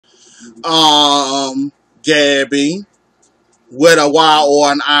Gabby, with a Y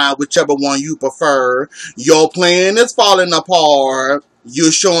or an I, whichever one you prefer. Your plan is falling apart.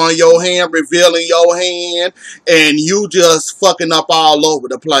 You showing your hand, revealing your hand, and you just fucking up all over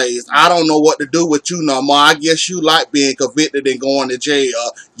the place. I don't know what to do with you no more. I guess you like being convicted and going to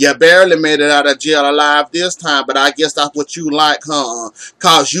jail. You barely made it out of jail alive this time, but I guess that's what you like, huh?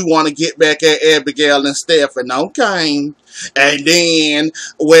 Cause you want to get back at Abigail and Stephen, okay? And then,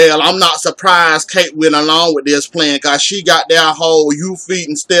 well, I'm not surprised Kate went along with this plan because she got that whole you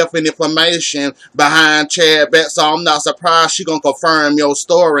feeding Stephen information behind Chad back, so I'm not surprised she gonna confirm your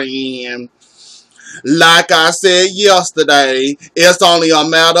story. And like I said yesterday, it's only a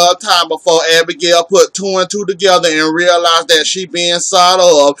matter of time before Abigail put two and two together and realized that she being sought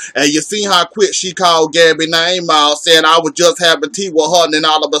of. And you see how quick she called Gabby name out, said I was just having tea with her, and then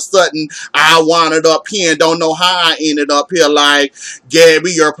all of a sudden I wound up here and don't know how I ended up here. Like,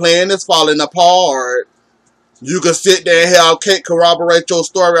 Gabby, your plan is falling apart. You can sit there and have Kate corroborate your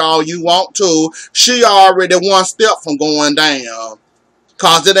story all you want to. She already one step from going down.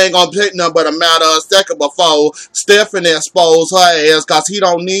 Cause it ain't gonna take nothing but a matter of a second before Stephen expose her ass, cause he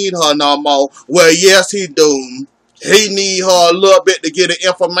don't need her no more. Well, yes, he do. He need her a little bit to get the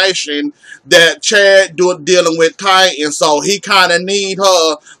information that Chad dealing with Titan, so he kind of need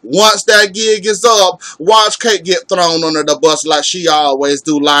her. Once that gig is up, watch Kate get thrown under the bus like she always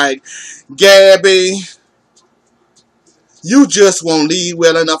do. Like, Gabby, you just won't leave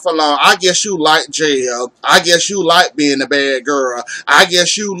well enough alone. I guess you like jail. I guess you like being a bad girl. I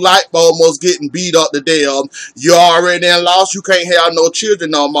guess you like almost getting beat up to death. You already done lost. You can't have no children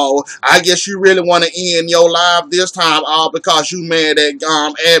no more. I guess you really want to end your life this time all because you mad at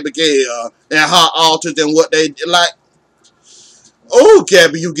Abigail and her altars and what they like. Oh,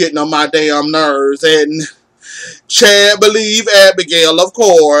 Gabby, you getting on my damn nerves. And Chad believe Abigail, of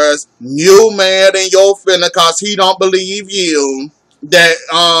course. You mad in your feeling because he don't believe you. That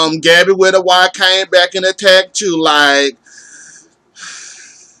Gabby with a Y came back and attacked you. Like,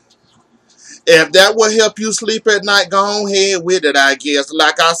 if that will help you sleep at night, go ahead with it, I guess.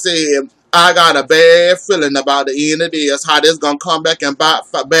 Like I said, I got a bad feeling about the end of this. How this gonna come back and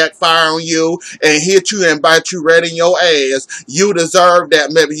backfire on you and hit you and bite you right in your ass. You deserve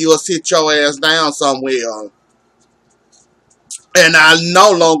that. Maybe you'll sit your ass down somewhere. And I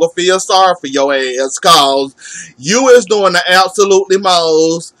no longer feel sorry for your ass, cause you is doing the absolutely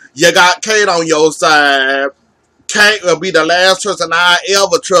most. You got Kate on your side. Kate will be the last person I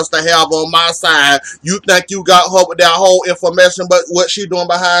ever trust to have on my side. You think you got her with that whole information, but what she doing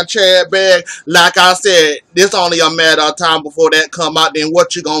behind Chad bag? Like I said, this only a matter of time before that come out. Then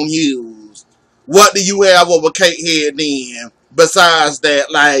what you gonna use? What do you have over Kate head then? Besides that,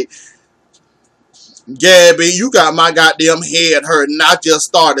 like, Gabby, you got my goddamn head hurting. I just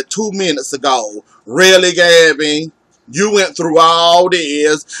started 2 minutes ago. Really, Gabby? You went through all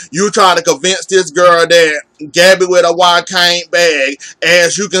this. You trying to convince this girl that Gabby with a Y can't bag.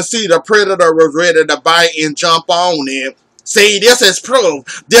 As you can see, the predator was ready to bite and jump on it. See, this is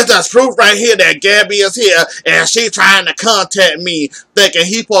proof. This is proof right here that Gabby is here and she trying to contact me, thinking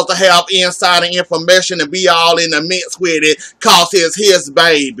he supposed to have insider information and be all in the mix with it, cause it's his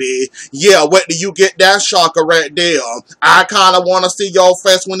baby. Yeah, what do you get that shocker right there? I kind of want to see your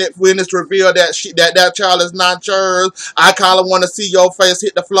face when it's revealed that that child is not yours. I kind of want to see your face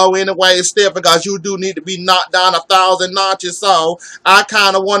hit the floor anyway, Steph, because you do need to be knocked down 1,000 notches. So I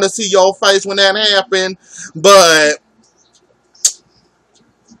kind of want to see your face when that happens,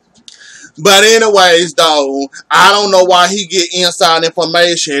 But anyways, though, I don't know why he get inside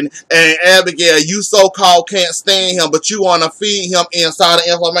information. And Abigail, you so-called can't stand him, but you want to feed him inside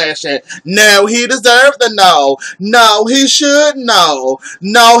information. No, he deserves to know. No, he should know.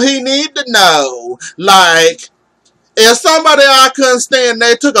 No, he need to know. Like, if somebody I couldn't stand,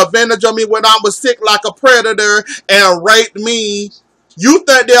 they took advantage of me when I was sick like a predator and raped me, you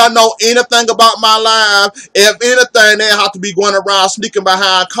think they'll know anything about my life? If anything, they have to be going around sneaking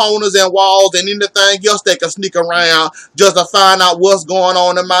behind corners and walls and anything else they can sneak around just to find out what's going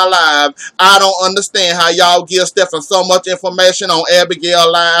on in my life. I don't understand how y'all give Stephen so much information on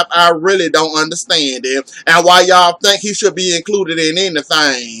Abigail's life. I really don't understand it. And why y'all think he should be included in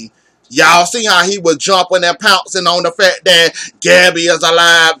anything. Y'all see how he was jumping and pouncing on the fact that Gabby is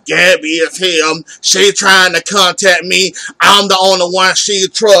alive, Gabby is him, she trying to contact me, I'm the only one she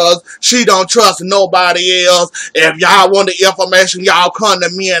trusts, she don't trust nobody else. If y'all want the information, y'all come to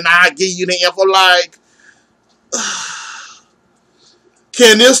me and I'll give you the info. Like,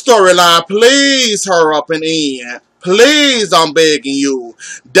 can this storyline please hurry up and end? Please, I'm begging you.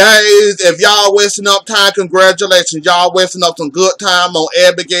 Days, if y'all wasting up time, congratulations. Y'all wasting up some good time on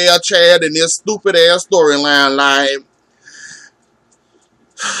Abigail, Chad, and this stupid ass storyline. Like,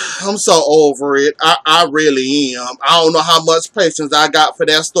 I'm so over it. I really am. I don't know how much patience I got for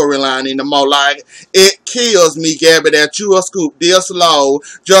that storyline anymore. Like, it kills me, Gabby, that you will scoop this low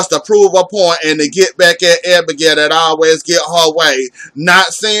just to prove a point and to get back at Abigail that always get her way. Not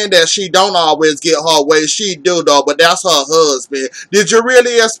saying that she don't always get her way. She do, though, but that's her husband. Did you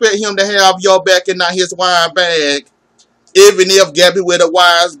really expect him to have your back and not his wine bag? Even if Gabby with a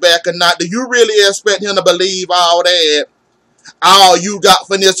wine's back or not, do you really expect him to believe all that? All you got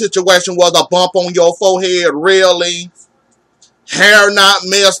from this situation was a bump on your forehead, really? Hair not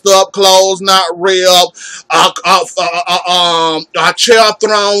messed up, clothes not ripped, a chair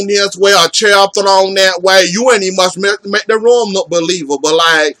thrown this way, a chair thrown that way. You ain't even must make the room look believable.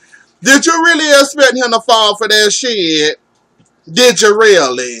 Like, did you really expect him to fall for that shit? Did you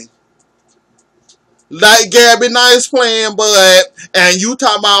really? Like, Gabby, nice playing, but, and you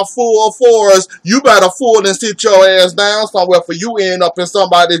talking about full force, you better fool and sit your ass down somewhere for you end up in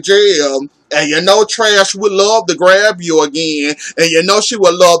somebody's jail. And you know Trash would love to grab you again. And you know she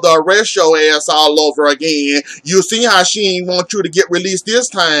would love to arrest your ass all over again. You see how she ain't want you to get released this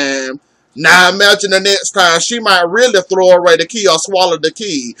time. Now imagine the next time she might really throw away the key or swallow the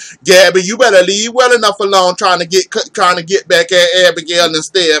key. Gabby, you better leave well enough alone trying to get back at Abigail and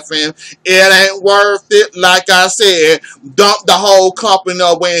Stephen. It ain't worth it. Like I said, dump the whole company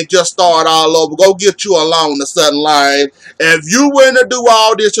away and just start all over. Go get you alone or something like. If you were to do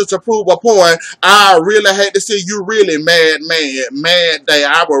all this just to prove a point, I really hate to see you really mad day.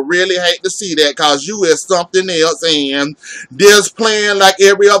 I would really hate to see that because you is something else. And this plan, like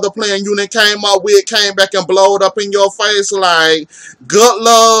every other plan you came up with, came back and blowed up in your face. Like, good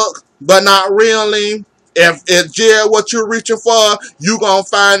luck, but not really. If jail what you're reaching for, you gonna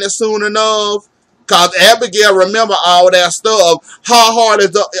find it soon enough. Cause Abigail remember all that stuff. How hard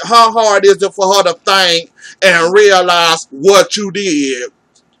is it for her to think and realize what you did?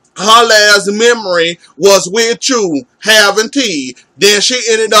 Her last memory was with you having tea. Then she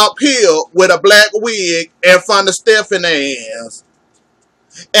ended up here with a black wig in front of Stephanie's ass.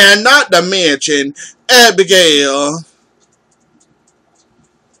 And not to mention, Abigail.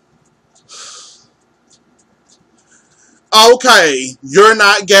 Okay, you're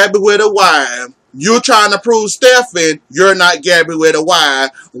not Gabby with a Y. You trying to prove Stephen, you're not Gabby with a Y.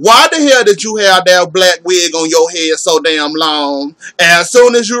 Why the hell did you have that black wig on your head so damn long? And as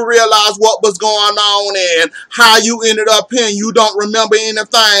soon as you realized what was going on and how you ended up here, you don't remember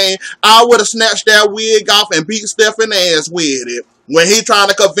anything, I would have snatched that wig off and beat Stephen's ass with it. When he trying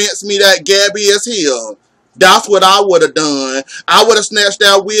to convince me that Gabby is here. That's what I would have done. I would have snatched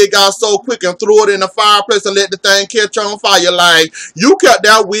that wig out so quick and threw it in the fireplace and let the thing catch on fire. Like, you kept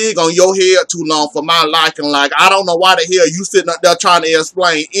that wig on your head too long for my liking. Like, I don't know why the hell you sitting up there trying to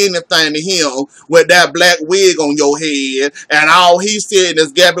explain anything to him with that black wig on your head. And all he said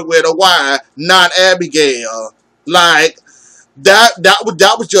is Gabby with a Y, not Abigail. Like,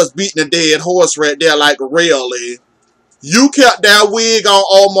 that was just beating a dead horse right there. Like, really. You kept that wig on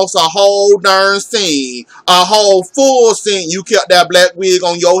almost a whole darn scene. A whole full scene. You kept that black wig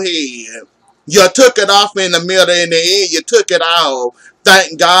on your head. You took it off in the middle and the end. You took it off.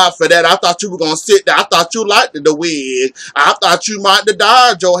 Thank God for that. I thought you were going to sit there. I thought you liked the wig. I thought you might have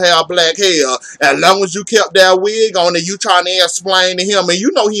dyed your hair black hair. As long as you kept that wig on and you trying to explain to him. And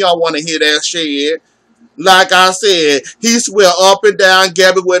you know he don't want to hear that shit. Like I said, he swear up and down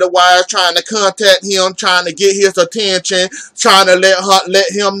Gabby with a wire trying to contact him, trying to get his attention, trying to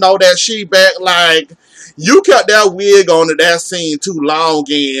let him know that she back. Like, you kept that wig on to that scene too long,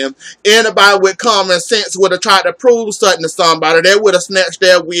 and anybody with common sense would have tried to prove something to somebody. They would have snatched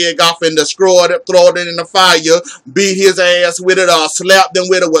that wig off and destroyed it, thrown it in the fire, beat his ass with it, or slapped him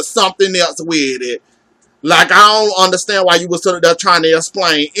with it with something else with it. Like, I don't understand why you were sitting there trying to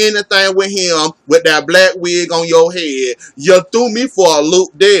explain anything with him with that black wig on your head. You threw me for a loop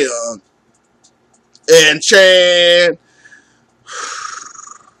there. And Chad,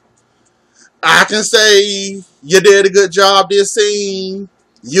 I can say you did a good job this scene.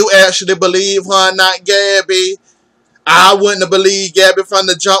 You actually believe her, not Gabby. I wouldn't have believed Gabby from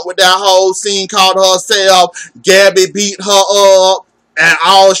the jump with that whole scene called herself. Gabby beat her up. And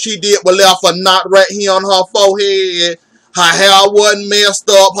all she did was left a knot right here on her forehead. Her hair wasn't messed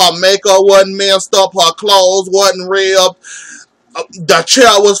up. Her makeup wasn't messed up. Her clothes wasn't ripped. The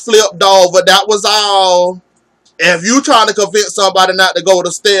chair was flipped over. That was all. If you trying to convince somebody not to go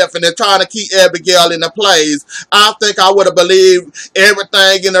to Steph and they're trying to keep Abigail in the place, I think I would have believed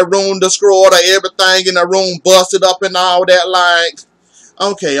everything in the room destroyed or everything in the room busted up and all that. Like,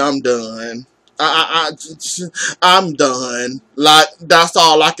 okay, I'm done. I'm done. Like, that's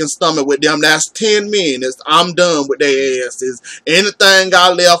all I can stomach with them. That's 10 minutes. I'm done with their asses. Anything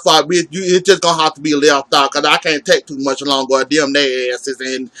I left out, it's just gonna have to be left out because I can't take too much longer with them their asses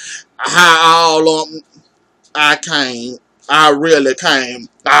and how all of them. I can't. I really can't.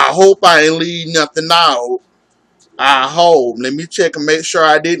 I hope I ain't leave nothing out. I hope. Let me check and make sure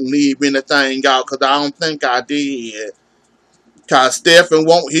I didn't leave anything out because I don't think I did. Because Stephen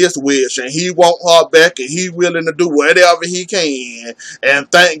want his wish and he want her back and he willing to do whatever he can. And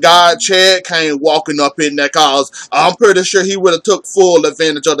thank God Chad came walking up in there because I'm pretty sure he would have took full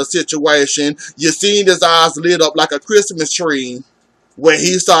advantage of the situation. You seen his eyes lit up like a Christmas tree when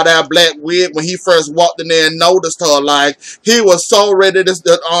he saw that black wig when he first walked in there and noticed her. Like, he was so ready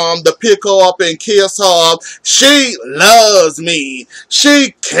to pick her up and kiss her. She loves me.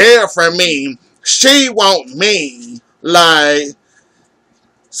 She care for me. She want me. Like,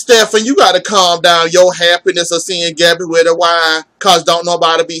 Stephen, you gotta calm down your happiness of seeing Gabby with a Y, cause don't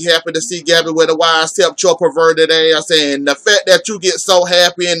nobody be happy to see Gabby with a Y except your perverted ass. And the fact that you get so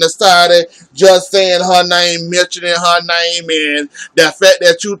happy and decided just saying her name, mentioning her name, and the fact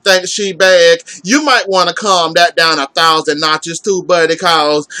that you think she bad, you might want to calm that down 1,000 notches too, buddy,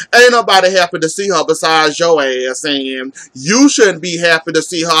 cause ain't nobody happy to see her besides your ass, and you shouldn't be happy to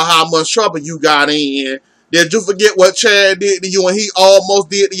see her how much trouble you got in. Did you forget what Chad did to you and he almost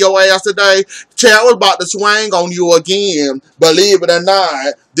did to your ass today? Chad was about to swing on you again. Believe it or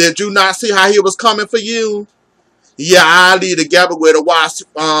not. Did you not see how he was coming for you? Yeah, I'd leave together with a watch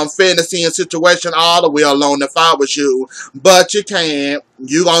fantasy and situation all the way alone if I was you. But you can't.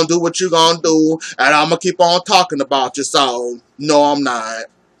 You gonna do what you gonna do. And I'm gonna keep on talking about you. So, no, I'm not.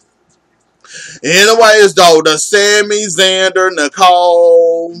 Anyways, though, the Sammy, Xander,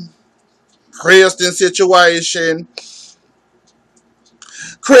 Nicole, Kristen situation.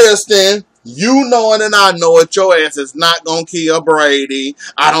 Kristen, you knowing and I know it, your ass is not gonna kill Brady.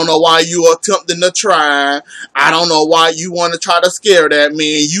 I don't know why you attempting to try. I don't know why you want to try to scare that man.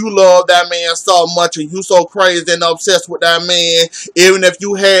 You love that man so much and you so crazy and obsessed with that man. Even if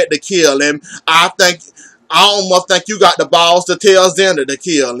you had to kill him, I almost think you got the balls to tell Xander to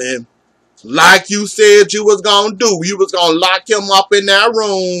kill him. Like you said you was gonna do. You was gonna lock him up in that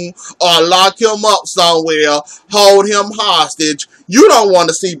room or lock him up somewhere, hold him hostage. You don't want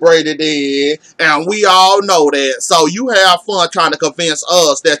to see Brady dead, and we all know that. So you have fun trying to convince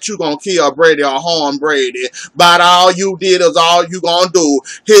us that you gonna kill Brady or harm Brady. But all you did is all you gonna do.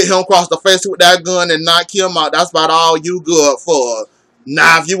 Hit him across the face with that gun and knock him out. That's about all you good for.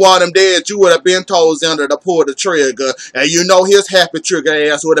 Now, if you want him dead, you would have been told Xander to pull the trigger. And you know his happy trigger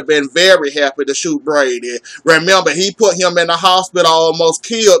ass would have been very happy to shoot Brady. Remember, he put him in the hospital, almost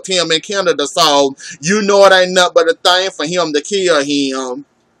killed him in Canada. So, you know it ain't nothing but a thing for him to kill him.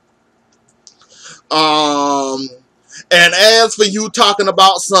 And as for you talking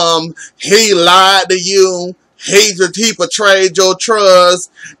about he lied to you, he betrayed your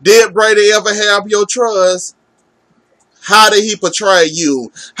trust. Did Brady ever have your trust? How did he portray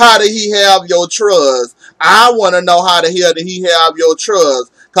you? How did he have your trust? I want to know how the hell did he have your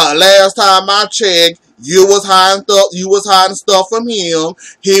trust? Because last time I checked, you was hiding stuff from him.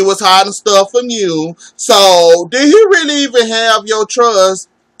 He was hiding stuff from you. So, did he really even have your trust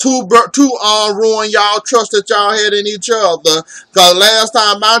to ruin y'all trust that y'all had in each other? Because last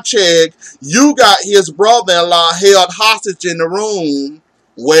time I checked, you got his brother-in-law held hostage in the room.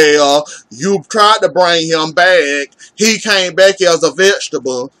 Well, you tried to bring him back. He came back as a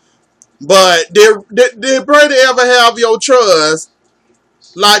vegetable. But did Brady ever have your trust?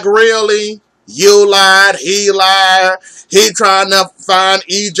 Like, really? You lied. He lied. He trying to find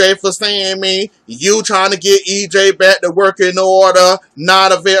EJ for Sammy. You trying to get EJ back to work in order.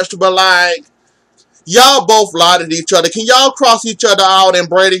 Not a vegetable. Like, y'all both lied at each other. Can y'all cross each other out and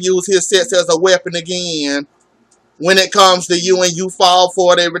Brady use his sex as a weapon again? When it comes to you and you fall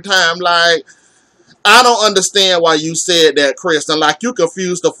for it every time. Like, I don't understand why you said that, Kristen. Like, you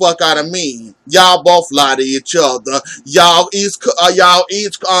confused the fuck out of me. Y'all both lie to each other. Y'all each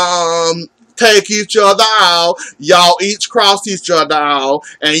take each other out. Y'all each cross each other out.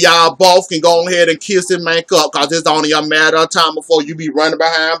 And y'all both can go ahead and kiss and make up. Because it's only a matter of time before you be running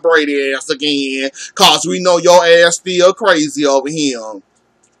behind Brady ass again. Because we know your ass still crazy over him.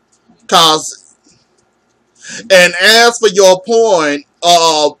 And as for your point,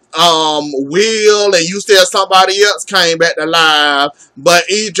 Will, and you said somebody else came back to live, but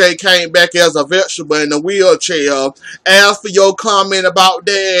EJ came back as a vegetable in a wheelchair. As for your comment about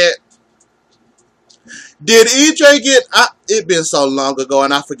that, did EJ get, it been so long ago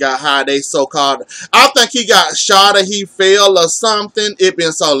and I forgot how they so-called, I think he got shot or he fell or something. It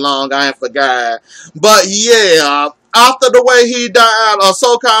been so long I ain't forgot. But yeah, after the way he died or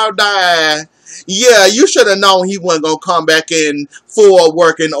so-called died, yeah, you should have known he wasn't going to come back in full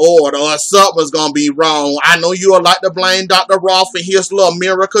working order or something was going to be wrong. I know you would like to blame Dr. Roth and his little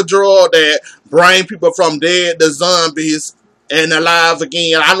miracle drug that bring people from dead to zombies and alive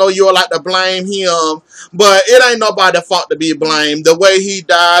again. I know you would like to blame him, but it ain't nobody's fault to be blamed. The way he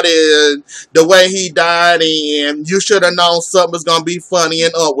died and you should have known something was gonna be funny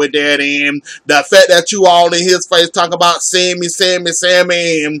and up with that. And the fact that you all in his face talking about Sammy,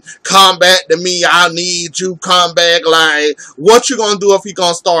 and come back to me, I need you, come back. Like, what you gonna do if he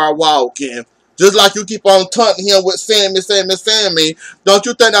gonna start walking? Just like you keep on taunting him with Sammy. Don't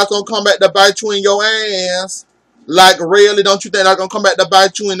you think that's gonna come back to bite you in your ass? Like, really, don't you think that's gonna come back to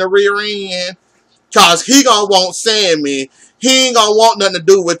bite you in the rear end? Cause he gonna want Sammy. He ain't gonna want nothing to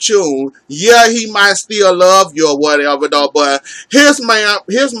do with you. Yeah, he might still love you or whatever though, but his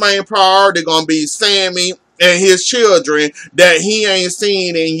main priority gonna be Sammy and his children that he ain't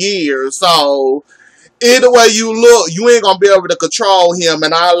seen in years. So either way you look, you ain't gonna be able to control him,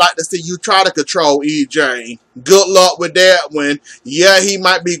 and I like to see you try to control EJ. Good luck with that one. Yeah, he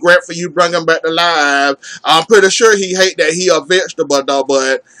might be great for you, bring him back to life. I'm pretty sure he hate that he a vegetable though,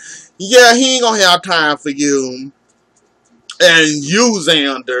 but yeah, he ain't gonna have time for you. And you,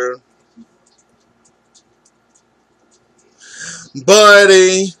 Xander.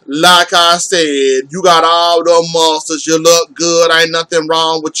 Buddy, like I said, you got all the muscles, you look good, ain't nothing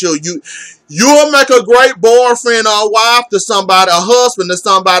wrong with you. You'll make a great boyfriend or wife to somebody, a husband to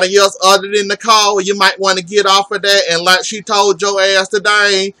somebody else other than the call. You might want to get off of that. And like she told your ass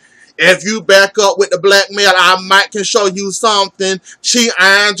today, if you back up with the blackmail, I might can show you something. She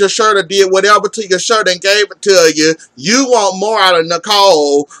ironed your shirt or did whatever to your shirt and gave it to you. You want more out of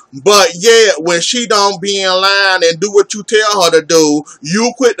Nicole. But yeah, when she don't be in line and do what you tell her to do,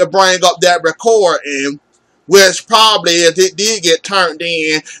 you quit to bring up that recording. Which probably, if it did get turned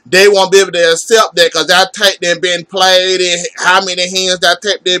in, they won't be able to accept that because that tape done been played and how many hands that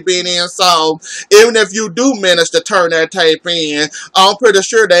tape done been in. So, even if you do manage to turn that tape in, I'm pretty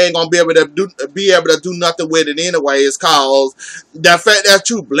sure they ain't going to be able to do nothing with it anyways, cause the fact that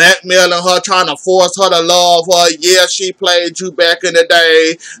you blackmailing her, trying to force her to love her, yeah, she played you back in the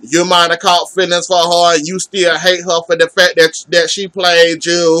day, you might have caught feelings for her and you still hate her for the fact that she played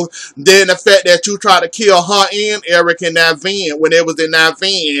you, then the fact that you try to kill her and Eric in that van when it was in that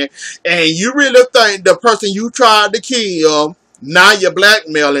van, and you really think the person you tried to kill, now you're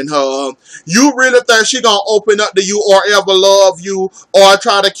blackmailing her, you really think she gonna open up to you or ever love you or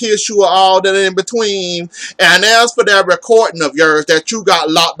try to kiss you or all that in between? And as for that recording of yours that you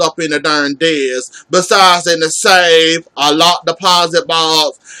got locked up in the darn desk, besides in the safe, a locked deposit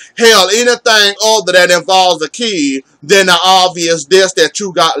box, hell, anything other that involves a key, then the obvious desk that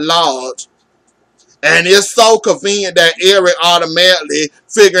you got locked. And it's so convenient that Eric automatically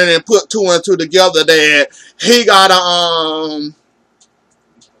figured and put two and two together that he got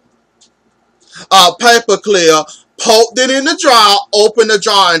a paper clip, poked it in the jar, opened the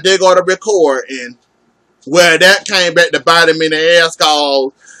jar, and they go to recording. Well, that came back to bite him in the ass,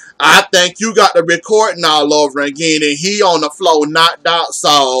 cause I think you got the recording all over again, and he on the floor knocked out.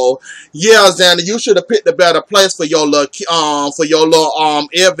 So yeah, Xander, you should have picked a better place for your little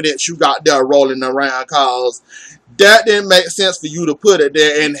evidence you got there rolling around, cause that didn't make sense for you to put it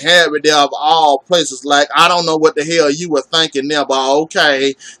there and have it there of all places. Like, I don't know what the hell you were thinking there, but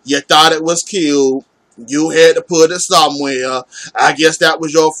okay, you thought it was cute. You had to put it somewhere. I guess that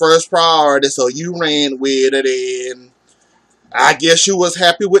was your first priority, so you ran with it, and I guess you was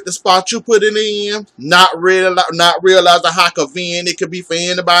happy with the spot you put it in. Not realizing how convenient it could be for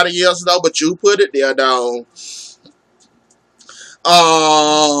anybody else, though, but you put it there, though.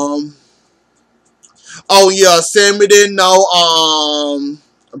 Oh, yeah, Sammy didn't know,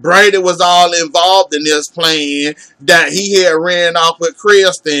 Brady was all involved in this plan that he had ran off with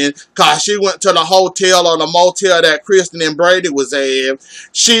Kristen because she went to the hotel or the motel that Kristen and Brady was at.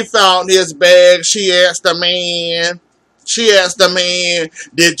 She found his bag. She asked the man, She asked the man,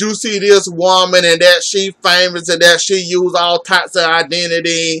 did you see this woman and that she famous and that she use all types of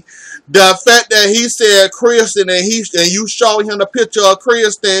identity? The fact that he said Kristen and you showed him the picture of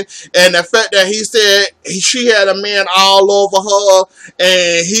Kristen, and the fact that he said she had a man all over her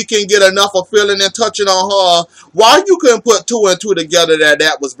and he can get enough of feeling and touching on her, why you couldn't put two and two together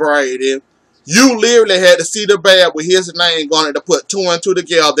that was Brady? You literally had to see the bad with his name on it to put two and two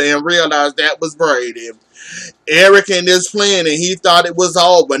together and realize that was Brady. Eric in this plan and he thought it was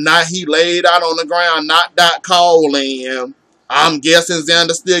all, but now he laid out on the ground, knocked that call in. I'm guessing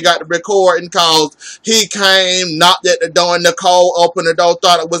Xander still got the recording because he came, knocked at the door, and Nicole opened the door,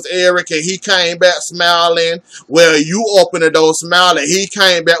 thought it was Eric, and he came back smiling. Well, you opened the door smiling. He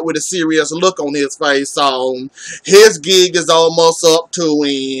came back with a serious look on his face, so his gig is almost up to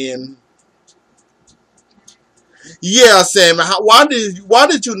him. Yeah, Sammy. Why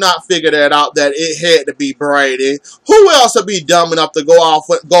did you not figure that out? That it had to be Brady. Who else would be dumb enough to go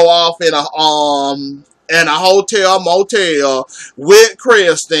off in a hotel motel with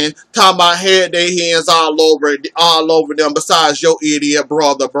Kristen, talking about had their hands all over them. Besides your idiot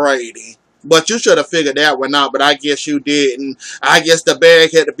brother Brady. But you should have figured that one out, but I guess you didn't. I guess the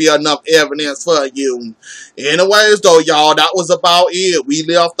bag had to be enough evidence for you. Anyways, though, y'all, that was about it. We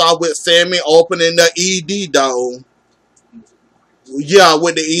left off with Sammy opening the ED door. Yeah,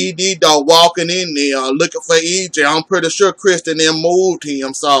 with the ED dog walking in there looking for EJ. I'm pretty sure Kristen then moved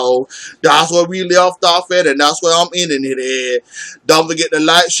him. So that's where we left off at, and that's where I'm ending it at. Don't forget to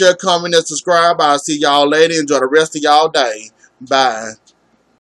like, share, comment, and subscribe. I'll see y'all later. Enjoy the rest of y'all day. Bye.